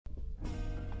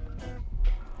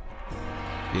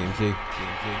BMG.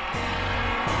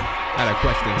 I had a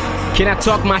question. Can I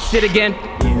talk my shit again?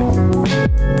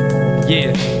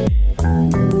 Yeah.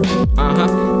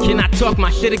 Can I talk my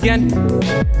shit again?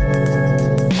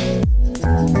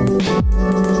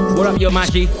 What up, yo,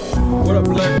 Maji? What up,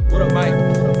 Blur? What up, Mike?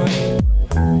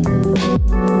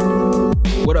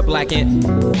 What up, Black Ant?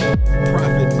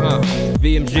 Prophet.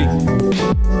 VMG.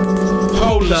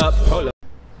 Hold up.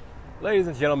 Ladies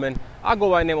and gentlemen, I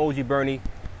go by the name OG Bernie.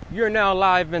 You're now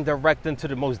live and direct into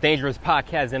the most dangerous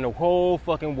podcast in the whole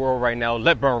fucking world right now,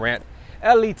 Let Burn Rant.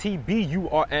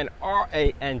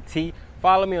 LetBurnRant.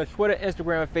 Follow me on Twitter,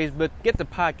 Instagram, and Facebook. Get the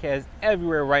podcast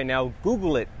everywhere right now.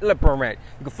 Google it, Let Burn Rant.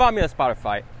 You can find me on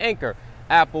Spotify, Anchor,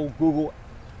 Apple, Google,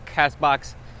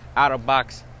 Castbox,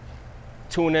 OutterBox,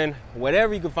 TuneIn,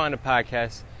 whatever you can find a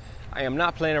podcast. I am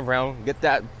not playing around. Get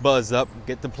that buzz up,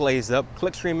 get the plays up,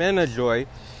 click, stream, and enjoy.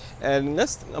 And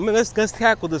let's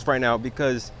tackle this right now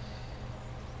because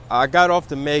I got off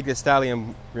the Meg Thee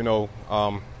Stallion,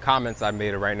 comments I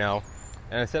made it right now,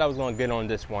 and I said I was going to get on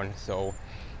this one. So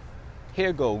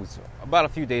here goes. About a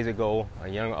few days ago,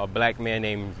 a black man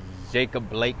named Jacob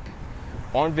Blake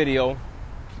on video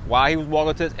while he was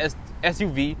walking to his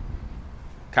SUV.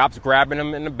 Cops grabbing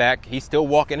him in the back. He's still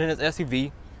walking in his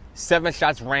SUV. 7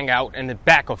 shots rang out in the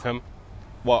back of him.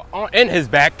 Well, in his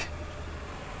back.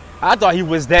 I thought he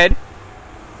was dead.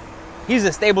 He's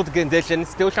in stable condition,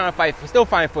 still trying to fight, still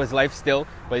fighting for his life still,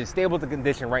 but he's stable to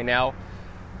condition right now.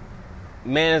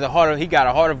 Man, he had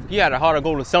a harder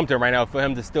goal to something right now for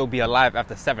him to still be alive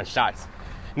after 7 shots.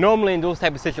 Normally in those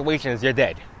type of situations, you're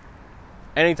dead.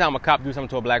 Anytime a cop do something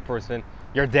to a black person,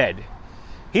 you're dead.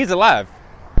 He's alive.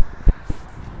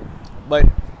 But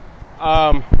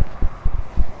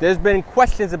there's been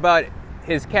questions about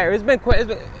his character.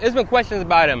 There's been questions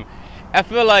about him. I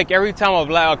feel like every time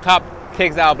a cop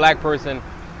takes out a black person,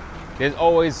 there's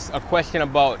always a question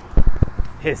about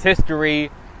his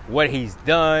history, what he's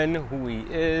done, who he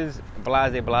is,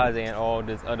 blase, and all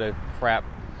this other crap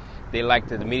the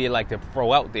media like to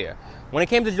throw out there. When it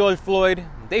came to George Floyd,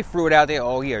 they threw it out there.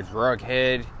 Oh, he a drug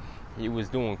head. He was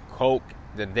doing coke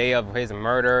the day of his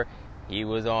murder. He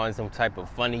was on some type of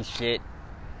funny shit.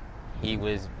 He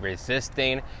was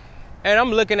resisting. And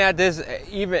I'm looking at this,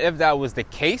 even if that was the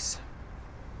case,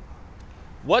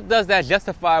 what does that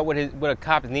justify with a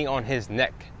cop's knee on his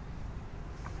neck?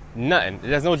 Nothing.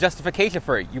 There's no justification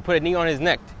for it. You put a knee on his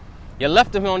neck. You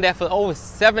left him on that for over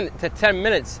 7 to 10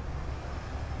 minutes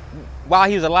while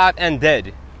he was alive and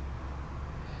dead.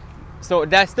 So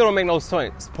that still don't make no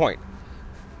point.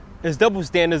 There's double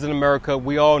standards in America.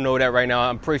 We all know that right now.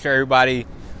 I'm pretty sure everybody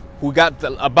who got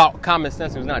about common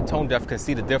sense, who's not tone deaf, can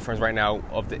see the difference right now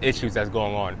of the issues that's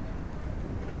going on.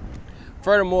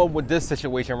 Furthermore, with this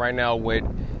situation right now with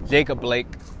Jacob Blake,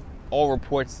 all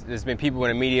reports, there's been people in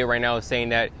the media right now saying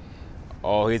that,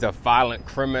 oh, he's a violent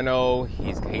criminal,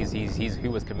 he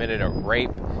was committed a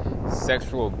rape,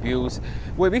 sexual abuse.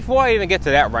 Wait, before I even get to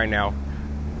that right now,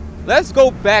 let's go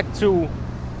back to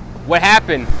what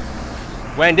happened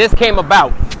when this came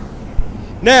about.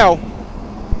 Now,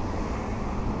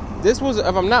 this was,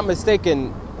 if I'm not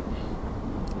mistaken,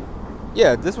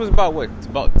 this was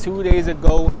about 2 days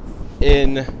ago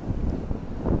in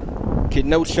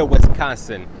Kenosha,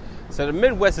 Wisconsin. So the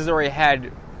Midwest has already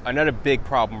had another big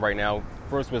problem right now.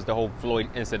 First was the whole Floyd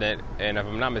incident, and if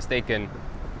I'm not mistaken,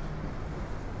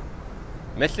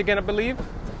 Michigan, I believe.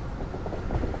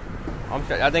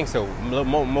 I think so.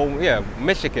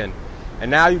 Michigan.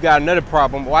 And now you got another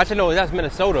problem. Well, actually, no, that's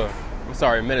Minnesota. I'm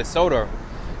sorry, Minnesota.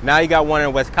 Now you got one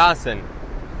in Wisconsin.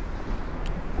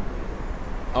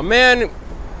 A man,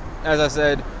 as I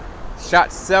said,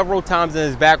 shot several times in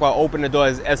his back while opening the door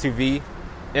of his SUV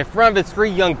in front of his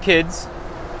 3 young kids,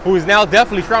 who is now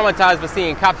definitely traumatized for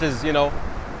seeing cops as,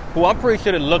 who I'm pretty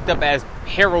sure they looked up as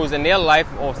heroes in their life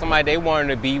or somebody they wanted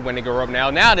to be when they grow up now.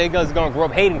 Now they're going to grow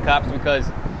up hating cops because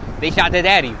they shot their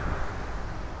daddy.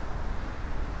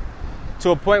 To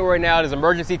a point where now there's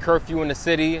emergency curfew in the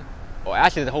city, or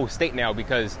actually the whole state now,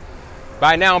 because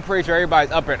by now I'm pretty sure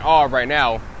everybody's up in awe right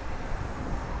now.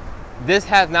 This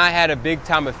has not had a big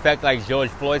time effect like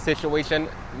George Floyd's situation.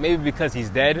 Maybe because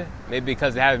he's dead. Maybe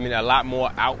because there hasn't been a lot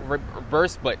more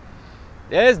outbursts. But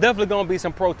there's definitely going to be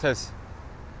some protests.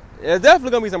 There's definitely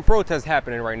going to be some protests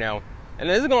happening right now. And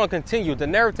this is going to continue. The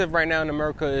narrative right now in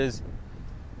America is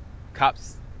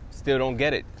cops still don't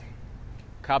get it.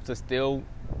 Cops are still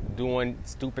doing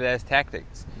stupid-ass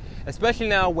tactics. Especially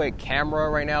now with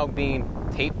camera right now being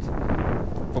taped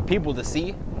for people to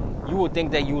see. You would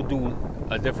think that you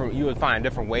would find a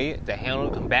different way to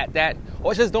combat that,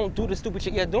 or just don't do the stupid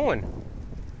shit you're doing.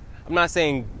 I'm not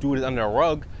saying do it under a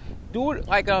rug. do it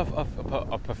like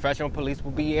a professional police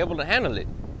will be able to handle it.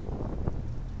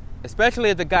 Especially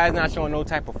if the guy's not showing no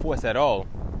type of force at all.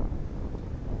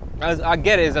 I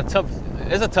get it,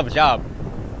 it's a tough job.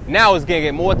 Now it's gonna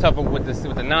get more tougher with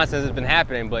the nonsense that's been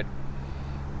happening, but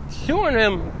shooting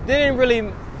him didn't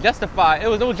really justify. It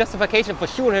was no justification for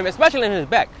shooting him, especially in his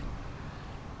back.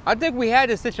 I think we had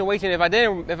this situation. I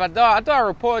thought I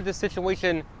reported this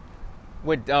situation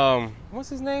with what's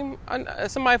his name?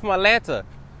 Somebody from Atlanta.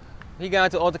 He got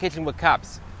into altercation with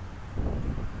cops.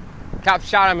 Cops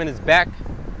shot him in his back,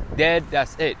 dead.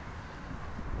 That's it.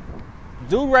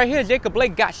 Dude right here, Jacob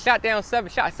Blake, got shot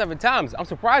seven times. I'm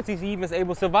surprised he's even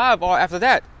able to survive all after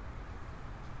that.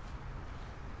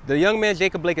 The young man,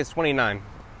 Jacob Blake, is 29.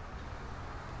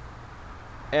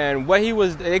 And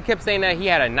they kept saying that he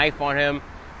had a knife on him,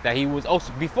 that he was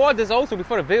also, before the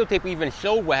videotape even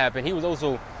showed what happened, he was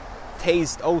also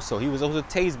tased also. He was also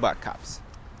tased by cops.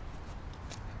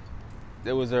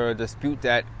 There was a dispute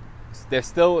that there's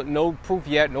still no proof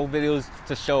yet, no videos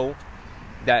to show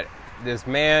that this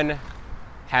man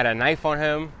had a knife on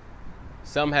him.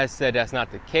 Some has said that's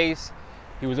not the case.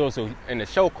 He was also in the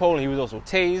show code, and he was also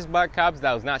tased by cops.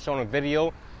 That was not shown in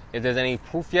video. If there's any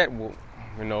proof yet, well,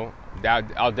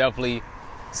 I'll definitely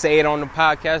say it on the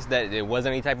podcast that there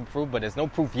wasn't any type of proof, but there's no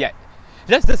proof yet.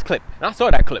 Just this clip, and I saw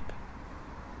that clip.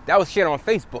 That was shared on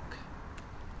Facebook,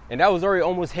 and that was already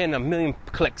almost hitting 1 million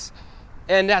clicks,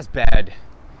 and that's bad.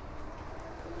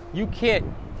 You can't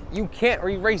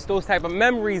erase those type of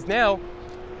memories now.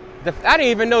 I didn't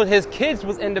even know his kids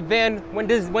was in the van when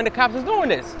the cops was doing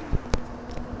this.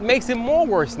 Makes it more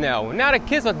worse now. Now the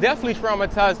kids are definitely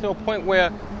traumatized to a point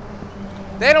where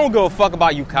they don't give a fuck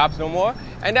about you cops no more.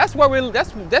 And that's where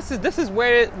this is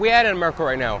where we're at in America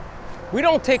right now. We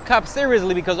don't take cops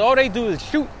seriously because all they do is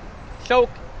shoot, choke,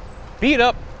 beat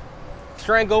up,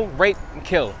 strangle, rape, and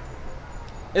kill.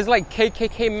 It's like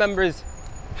KKK members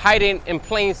hiding in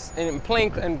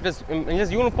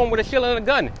just uniform with a shield and a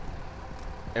gun.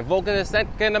 Invoking the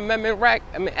Second Amendment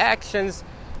actions,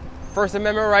 First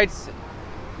Amendment rights,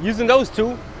 using those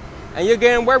two, and you're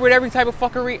getting away with every type of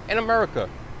fuckery in America.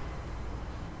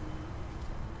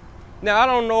 Now, I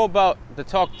don't know about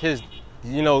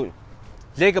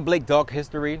Jacob Blake dark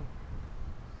history.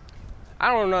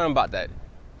 I don't know nothing about that.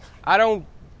 I don't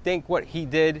think what he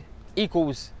did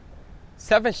equals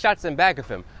 7 shots in back of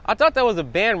him. I thought that was a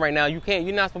ban right now. You're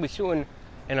not supposed to be shooting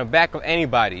in the back of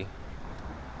anybody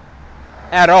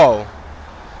at all.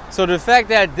 So the fact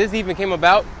that this even came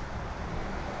about,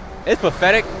 it's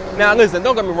pathetic. Now listen,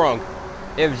 don't get me wrong.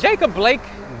 If Jacob Blake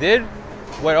did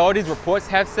what all these reports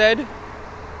have said,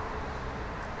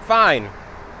 fine.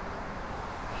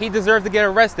 He deserves to get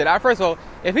arrested. First of all,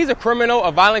 if he's a criminal,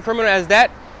 a violent criminal as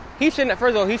that, he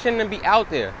shouldn't be out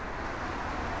there.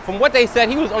 From what they said,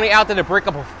 he was only out there to break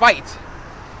up a fight.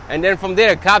 And then from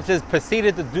there, the cops just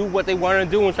proceeded to do what they wanted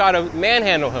to do and try to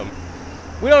manhandle him.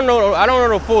 I don't know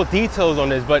the full details on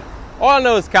this, but all I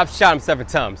know is cops shot him 7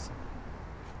 times.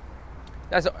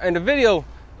 And the video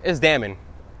is damning.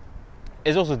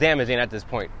 It's also damaging at this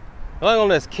point. Not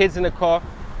only there's kids in the car.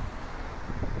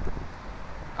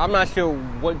 I'm not sure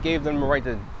what gave them the right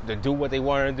to do what they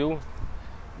wanted to do.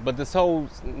 But this whole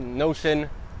notion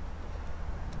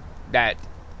that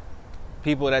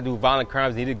people that do violent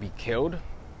crimes need to be killed,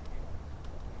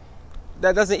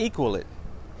 that doesn't equal it.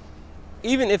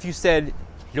 Even if you said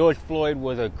George Floyd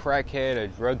was a crackhead, a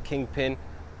drug kingpin,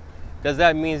 does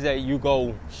that mean that you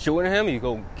go shooting him, you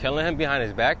go killing him behind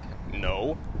his back?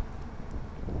 No.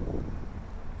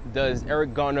 Does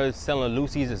Eric Garner selling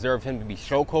Lucy's deserve him to be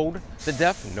chokehold to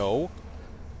death? No.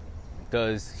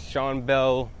 Does Sean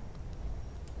Bell...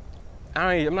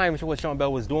 I'm not even sure what Sean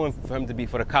Bell was doing for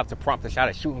the cop to prompt the shot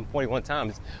and shoot him 41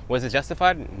 times. Was it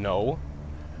justified? No.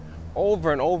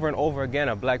 Over and over and over again,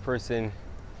 a black person...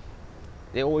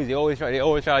 They always try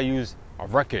to use a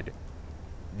record.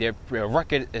 Their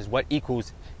record is what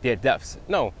equals their deaths.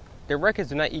 No, their records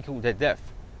do not equal their death.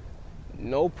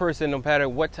 No person, no matter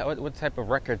what type of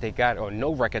record they got or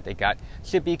no record they got,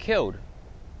 should be killed.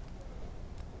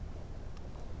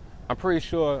 I'm pretty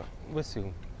sure,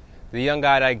 the young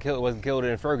guy that was killed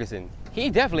in Ferguson, he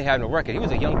definitely had no record. He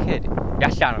was a young kid.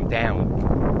 Y'all shot him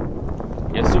down.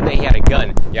 You assume that he had a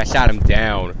gun. Y'all shot him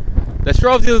down. The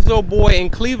Shrubsy little boy in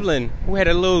Cleveland who had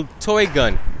a little toy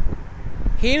gun.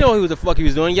 He didn't know what the fuck he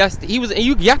was doing. Yes, he was.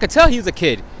 Y'all could tell he was a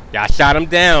kid. Y'all shot him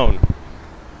down.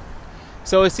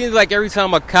 So it seems like every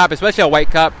time a cop, especially a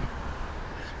white cop,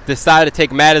 decide to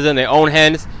take matters in their own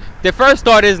hands, their first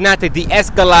thought is not to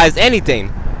de-escalate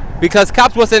anything, because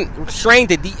cops wasn't trained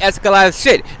to de-escalate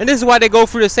shit. And this is why they go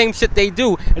through the same shit they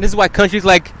do. And this is why countries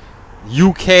like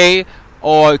UK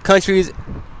or countries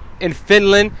in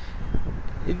Finland,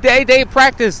 they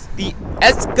practice the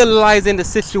escalating the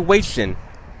situation.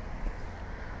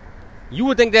 You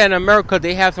would think that in America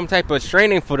they have some type of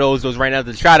training for those right now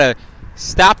to try to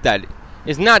stop that.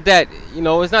 It's not that,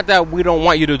 it's not that we don't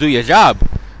want you to do your job,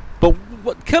 but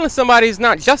killing somebody is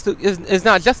not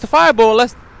justifiable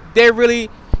unless they really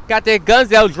got their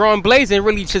guns out, drawing blades, and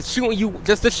really just shooting you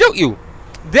just to shoot you.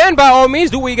 Then by all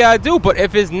means do what you gotta do. But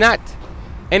if it's not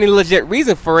any legit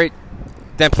reason for it,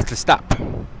 then please stop.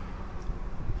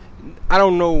 I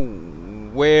don't know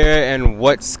where and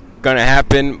what's gonna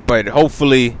happen, but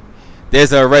hopefully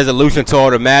there's a resolution to all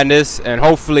the madness, and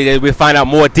hopefully we find out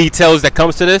more details that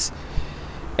comes to this.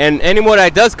 And any more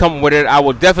that does come with it, I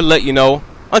will definitely let you know.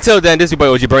 Until then, this is your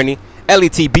boy OG Bernie,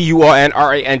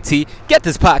 LETBURNRANT. Get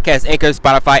this podcast, Anchor,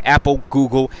 Spotify, Apple,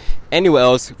 Google, anywhere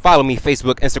else. Follow me,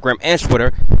 Facebook, Instagram, and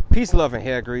Twitter. Peace, love, and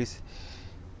hair grease.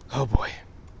 Oh boy.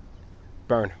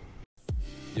 Burn.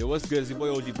 Yo, what's good? It's your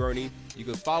boy OG Bernie. You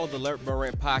can follow the Lerp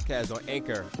Rant podcast on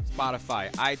Anchor,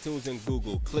 Spotify, iTunes, and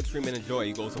Google. Click, stream, and enjoy.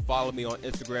 You can also follow me on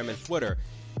Instagram and Twitter,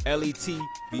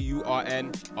 LETBURNRANT.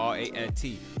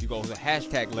 You go to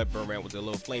hashtag Lerp Rant with the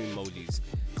little flame emojis.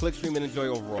 Click, stream, and enjoy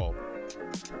overall.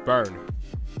 Burn.